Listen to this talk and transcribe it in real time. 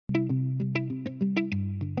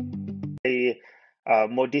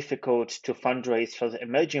more difficult to fundraise for the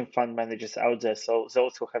emerging fund managers out there. So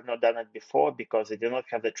those who have not done it before because they do not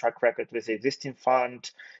have the track record with the existing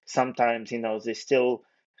fund, sometimes they still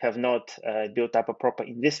have not built up a proper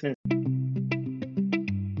investment.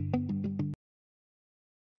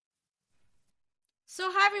 So,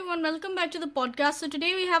 hi everyone, welcome back to the podcast. So,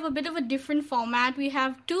 today we have a bit of a different format. We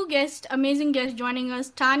have two amazing guests joining us,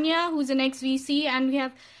 Tanya, who's an ex VC, and we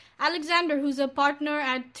have Alexander, who's a partner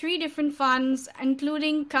at 3 different funds,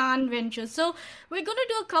 including Kaan Ventures. So, we're going to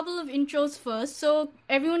do a couple of intros first so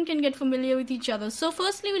everyone can get familiar with each other. So,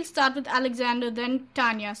 firstly, we'll start with Alexander, then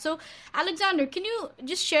Tanya. So, Alexander, can you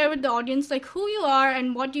just share with the audience like who you are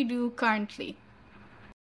and what you do currently?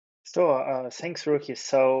 So, thanks, Ruki.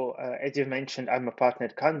 So, as you mentioned, I'm a partner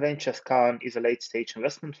at Kaan Ventures. Kaan is a late-stage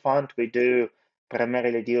investment fund. We do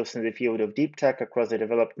primarily deals in the field of deep tech across the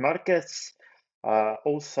developed markets.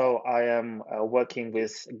 Also, I am working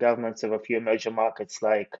with governments of a few emerging markets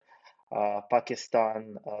like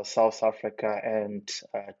Pakistan, South Africa, and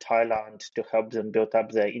Thailand to help them build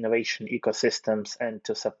up their innovation ecosystems and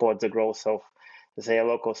to support the growth of their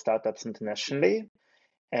local startups internationally.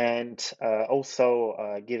 And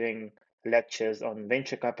also giving lectures on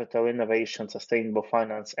venture capital, innovation, sustainable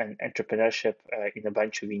finance, and entrepreneurship in a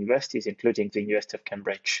bunch of universities, including the University of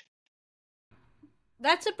Cambridge.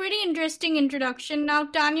 That's a pretty interesting introduction. Now,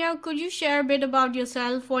 Tanya, could you share a bit about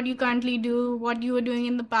yourself, what you currently do, what you were doing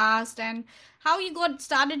in the past, and how you got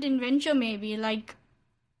started in venture, maybe?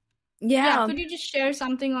 Yeah, could you just share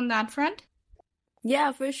something on that front?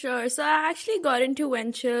 yeah, for sure. So I actually got into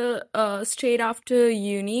venture straight after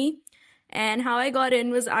uni. And how I got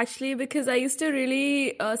in was actually because I used to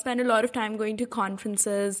really spend a lot of time going to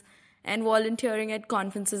conferences and volunteering at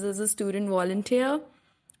conferences as a student volunteer.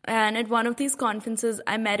 And at one of these conferences,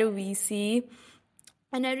 I met a VC,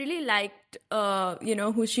 and I really liked,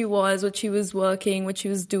 who she was, what she was working, what she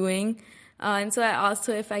was doing. And so I asked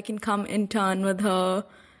her if I can come intern with her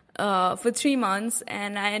for 3 months,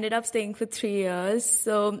 and I ended up staying for 3 years.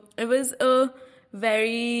 So it was a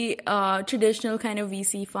very traditional kind of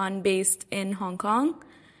VC fund based in Hong Kong.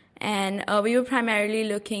 And we were primarily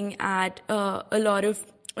looking at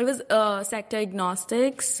it was sector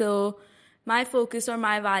agnostic. So my focus or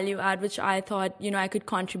my value add, which I thought, I could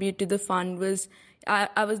contribute to the fund was,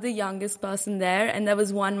 I was the youngest person there, and there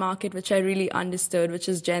was one market which I really understood, which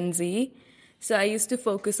is Gen Z. So I used to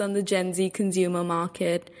focus on the Gen Z consumer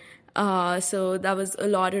market. So that was a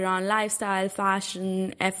lot around lifestyle,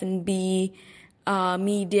 fashion, F&B,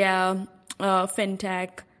 media, fintech.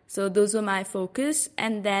 So those were my focus.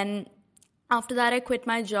 And then after that, I quit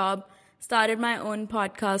my job, started my own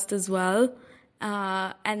podcast as well.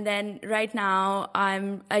 And then right now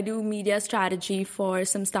I do media strategy for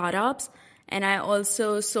some startups, and I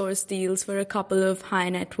also source deals for a couple of high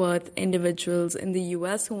net worth individuals in the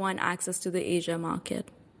US who want access to the Asia market.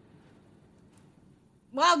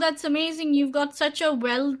 Wow, that's amazing. You've got such a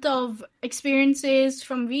wealth of experiences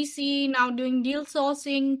from VC, now doing deal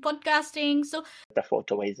sourcing, podcasting. So The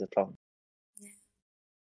photo ways as well.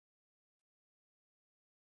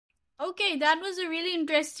 okay, that was a really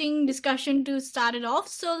interesting discussion to start it off.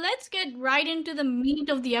 So let's get right into the meat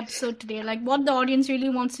of the episode today. Like what the audience really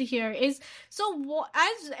wants to hear is, so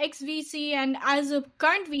as ex-VC and as a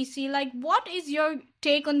current VC, like what is your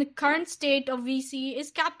take on the current state of VC? Is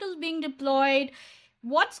capital being deployed?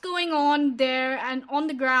 What's going on there and on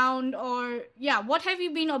the ground? Or what have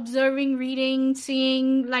you been observing, reading,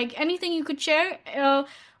 seeing? Like anything you could share?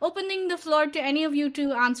 Opening the floor to any of you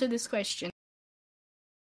to answer this question.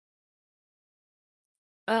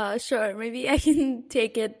 Sure. Maybe I can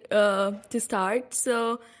take it to start.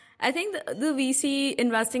 So I think the VC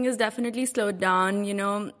investing has definitely slowed down.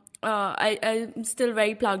 I'm still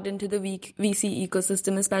very plugged into the VC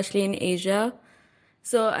ecosystem, especially in Asia.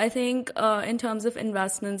 So I think in terms of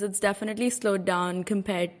investments, it's definitely slowed down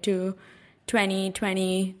compared to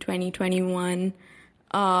 2020, 2021.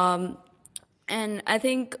 And I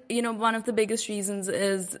think, one of the biggest reasons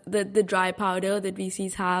is that the dry powder that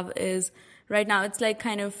VCs have is right now it's like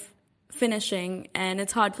kind of finishing, and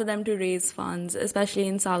it's hard for them to raise funds, especially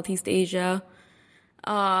in Southeast Asia.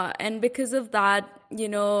 And because of that,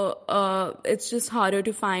 it's just harder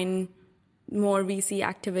to find more VC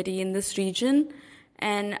activity in this region.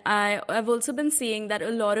 And I've also been seeing that a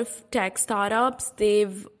lot of tech startups,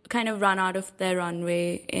 they've kind of run out of their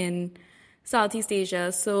runway in Southeast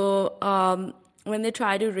Asia. So when they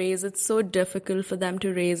try to raise, it's so difficult for them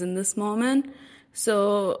to raise in this moment.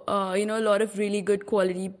 So, a lot of really good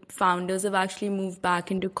quality founders have actually moved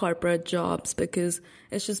back into corporate jobs because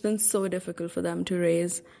it's just been so difficult for them to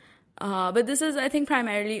raise. But this is, I think,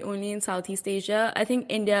 primarily only in Southeast Asia. I think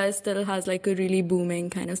India still has like a really booming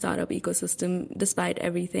kind of startup ecosystem despite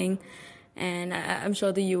everything. And I'm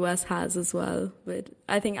sure the US has as well. But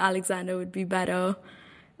I think Alexander would be better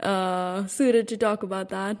suited to talk about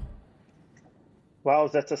that. Wow,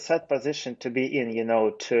 that's a sad position to be in,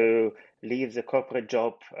 to leave the corporate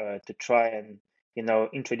job to try and,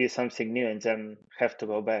 introduce something new and then have to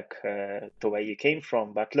go back to where you came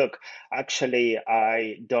from. But look, actually,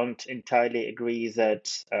 I don't entirely agree that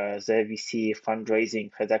the VC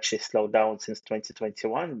fundraising has actually slowed down since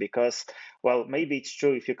 2021 because, well, maybe it's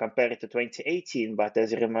true if you compare it to 2018, but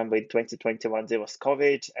as you remember, in 2021, there was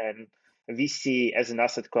COVID and VC as an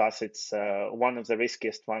asset class, it's one of the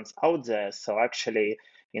riskiest ones out there. So actually,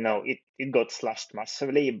 it got slashed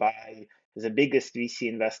massively by the biggest VC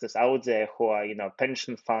investors out there who are,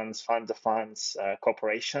 pension funds, fund of funds,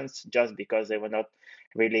 corporations, just because they were not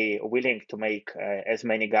really willing to make as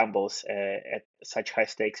many gambles at such high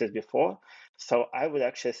stakes as before. So I would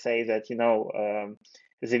actually say that,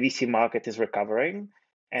 the VC market is recovering.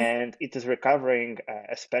 And it is recovering,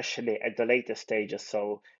 especially at the later stages.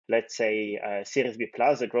 So let's say Series B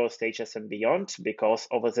plus, the growth stages and beyond, because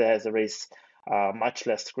over there is much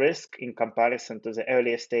less risk in comparison to the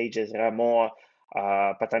earlier stages. There are more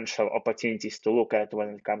potential opportunities to look at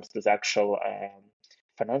when it comes to the actual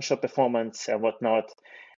financial performance and whatnot.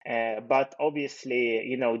 But obviously,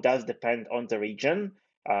 it does depend on the region.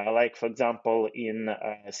 Like, for example, in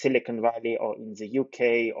Silicon Valley or in the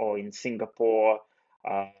UK or in Singapore,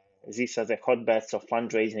 these are the hotbeds of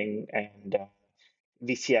fundraising and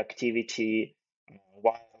VC activity,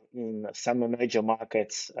 while in some emerging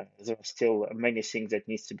markets, there are still many things that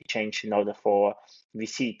needs to be changed in order for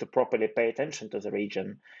VC to properly pay attention to the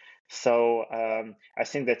region. So I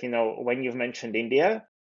think that, when you've mentioned India,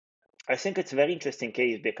 I think it's a very interesting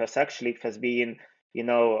case because actually it has been,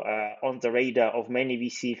 on the radar of many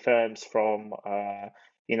VC firms from,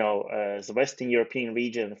 the Western European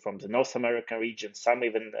region, from the North American region, some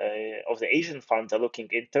even of the Asian funds are looking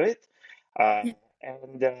into it. Uh,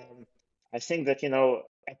 and I think that,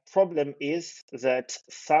 a problem is that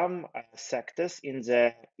some sectors in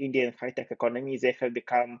the Indian high-tech economy, they have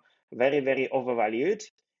become very, very overvalued.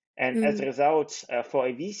 And as a result, for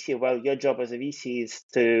a VC, well, your job as a VC is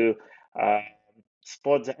to uh,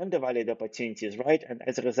 spot the undervalued opportunities, right? And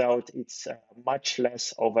as a result, it's much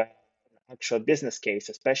less of an actual business case,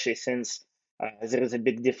 especially since there is a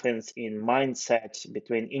big difference in mindset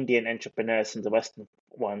between Indian entrepreneurs and the Western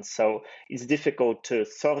ones. So it's difficult to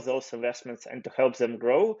source those investments and to help them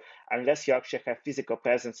grow unless you actually have physical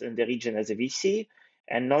presence in the region as a VC.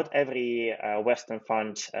 And not every Western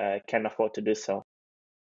fund can afford to do so.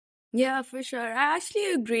 Yeah, for sure. I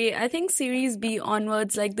actually agree. I think Series B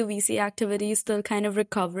onwards, like the VC activity is still kind of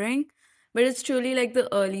recovering, but it's truly like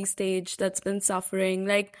the early stage that's been suffering.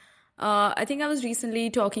 Like, I think I was recently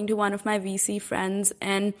talking to one of my VC friends,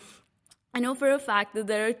 and I know for a fact that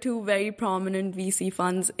there are two very prominent VC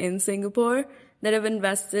funds in Singapore that have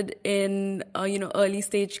invested in, early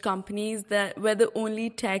stage companies that where the only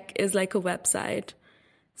tech is like a website.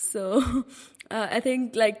 So I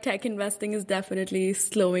think like tech investing is definitely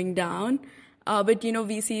slowing down. But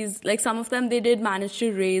VCs, like some of them, they did manage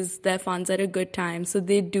to raise their funds at a good time. So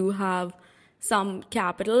they do have some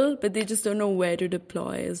capital, but they just don't know where to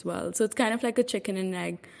deploy as well. So it's kind of like a chicken and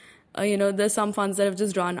egg. There's some funds that have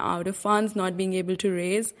just run out of funds, not being able to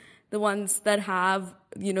raise. The ones that have,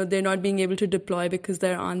 they're not being able to deploy because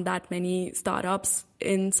there aren't that many startups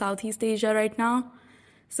in Southeast Asia right now.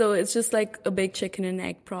 So it's just like a big chicken and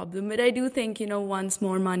egg problem. But I do think, once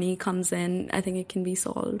more money comes in, I think it can be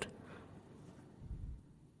solved.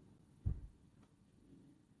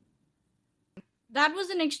 That was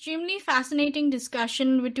an extremely fascinating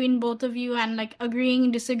discussion between both of you and like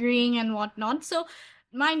agreeing, disagreeing, and whatnot. So,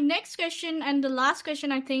 my next question and the last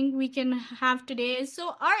question I think we can have today is, so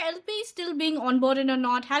are LPs still being onboarded or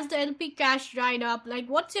not? Has the LP cash dried up? Like,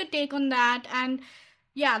 what's your take on that? And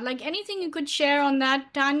yeah, like anything you could share on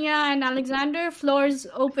that, Tanya and Alexander, floor's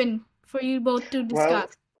open for you both to Well,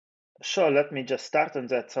 discuss. sure, let me just start on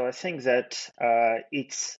that. So I think that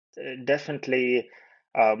it's definitely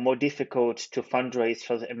more difficult to fundraise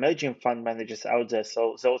for the emerging fund managers out there.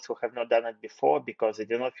 So those who have not done it before because they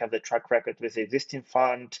do not have the track record with the existing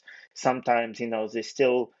fund, sometimes, they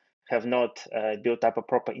still have not built up a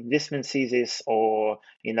proper investment thesis or,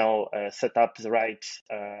 set up the right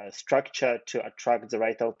structure to attract the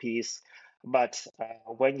right LPs. But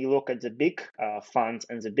when you look at the big funds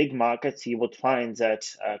and the big markets, you would find that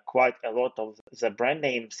quite a lot of the brand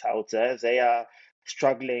names out there, they are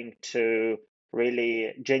struggling to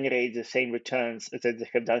really generate the same returns that they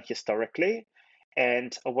have done historically.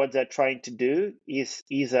 And what they're trying to do is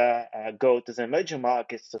either go to the emerging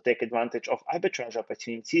markets to take advantage of arbitrage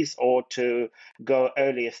opportunities, or to go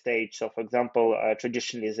earlier stage. So, for example,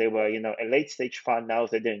 traditionally they were, a late stage fund. Now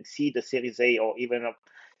they're doing seed, the Series A, or even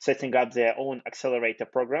setting up their own accelerator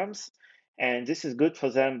programs. And this is good for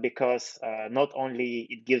them because not only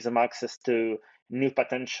it gives them access to new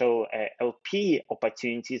potential LP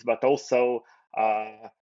opportunities, but also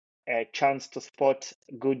a chance to spot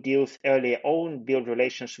good deals early on, build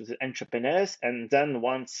relationships with entrepreneurs, and then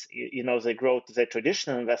once they grow to the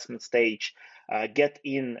traditional investment stage, get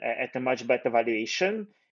in at a much better valuation,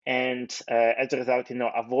 and as a result,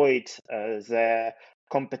 avoid the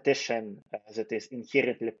competition that is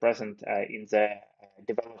inherently present in the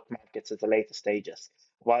developed markets at the later stages.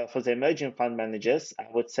 While for the emerging fund managers, I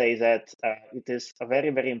would say that it is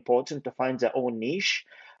very, very important to find their own niche,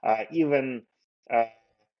 even.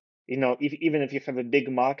 Even if you have a big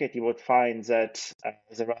market, you would find that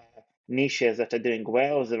there are niches that are doing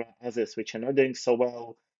well, there are others which are not doing so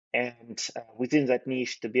well. And within that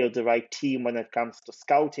niche, to build the right team when it comes to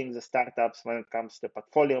scouting the startups, when it comes to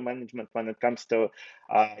portfolio management, when it comes to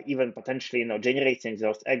even potentially, generating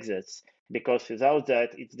those exits. Because without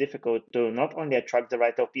that, it's difficult to not only attract the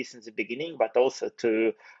right LPs in the beginning, but also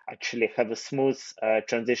to actually have a smooth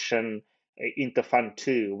transition into fund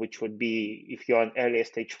two, which would be, if you're an earlier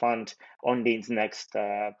stage fund, only in the next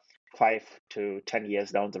 5 to 10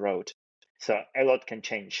 years down the road. So a lot can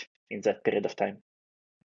change in that period of time.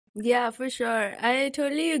 Yeah, for sure. I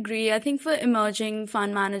totally agree. I think for emerging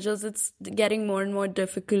fund managers, it's getting more and more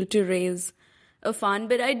difficult to raise a fund.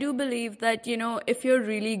 But I do believe that, if you're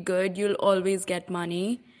really good, you'll always get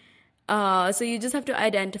money. So you just have to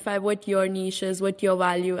identify what your niche is, what your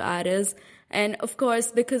value add is. And of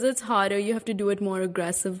course, because it's harder, you have to do it more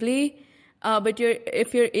aggressively. But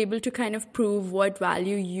if you're able to kind of prove what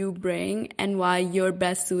value you bring and why you're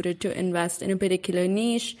best suited to invest in a particular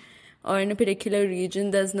niche or in a particular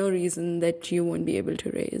region, there's no reason that you won't be able to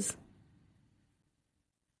raise.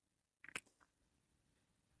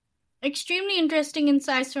 Extremely interesting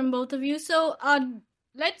insights from both of you. So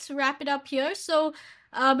let's wrap it up here. So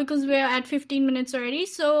because we're at 15 minutes already.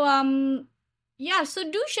 So yeah, so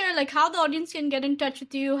do share like how the audience can get in touch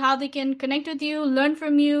with you, how they can connect with you, learn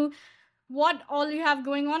from you, what all you have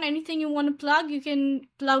going on. Anything you want to plug, you can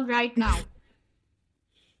plug right now.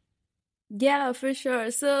 Yeah, for sure.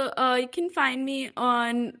 So you can find me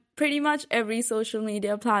on pretty much every social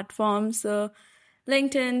media platform. So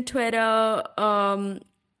LinkedIn, Twitter,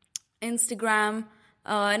 Instagram,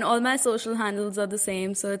 and all my social handles are the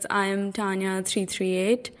same. So it's I am Tanya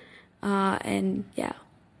 338, and yeah.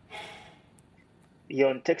 You're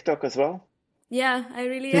on TikTok as well? Yeah, I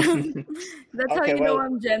really am. That's how Okay, you know well,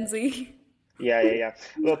 I'm Gen Z. yeah.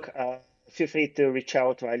 Look, feel free to reach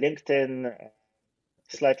out to my LinkedIn,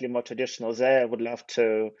 slightly more traditional there. I would love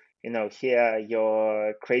to, hear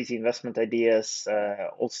your crazy investment ideas.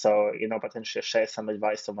 Also, potentially share some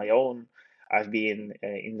advice of my own. I've been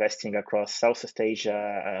investing across Southeast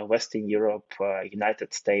Asia, Western Europe,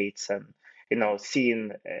 United States, and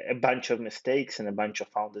seeing a bunch of mistakes and a bunch of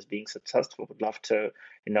founders being successful. Would love to,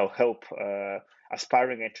 help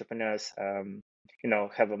aspiring entrepreneurs,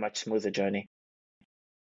 have a much smoother journey.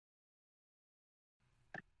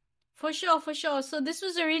 For sure, for sure. So this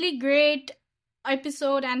was a really great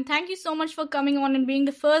episode, and thank you so much for coming on and being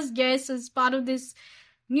the first guest as part of this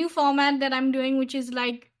new format that I'm doing, which is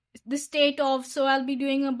like the state of. So I'll be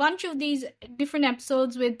doing a bunch of these different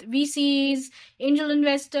episodes with VCs, angel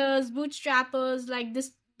investors, bootstrappers, like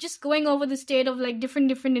this, just going over the state of like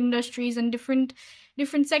different industries and different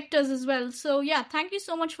sectors as well. So yeah, thank you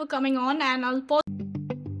so much for coming on, and I'll pause.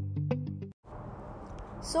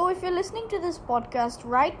 So, if you're listening to this podcast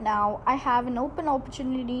right now, I have an open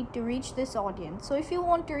opportunity to reach this audience. So, if you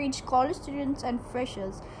want to reach college students and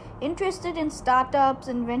freshers interested in startups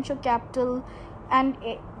and venture capital, and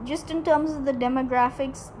just in terms of the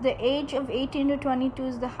demographics, the age of 18 to 22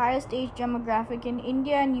 is the highest age demographic in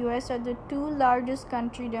India, and US are the two largest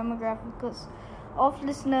country demographics of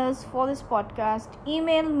listeners for this podcast.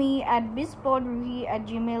 Email me at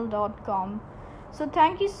bizpodruhi@gmail.com. So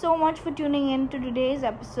thank you so much for tuning in to today's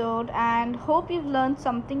episode, and hope you've learned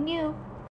something new.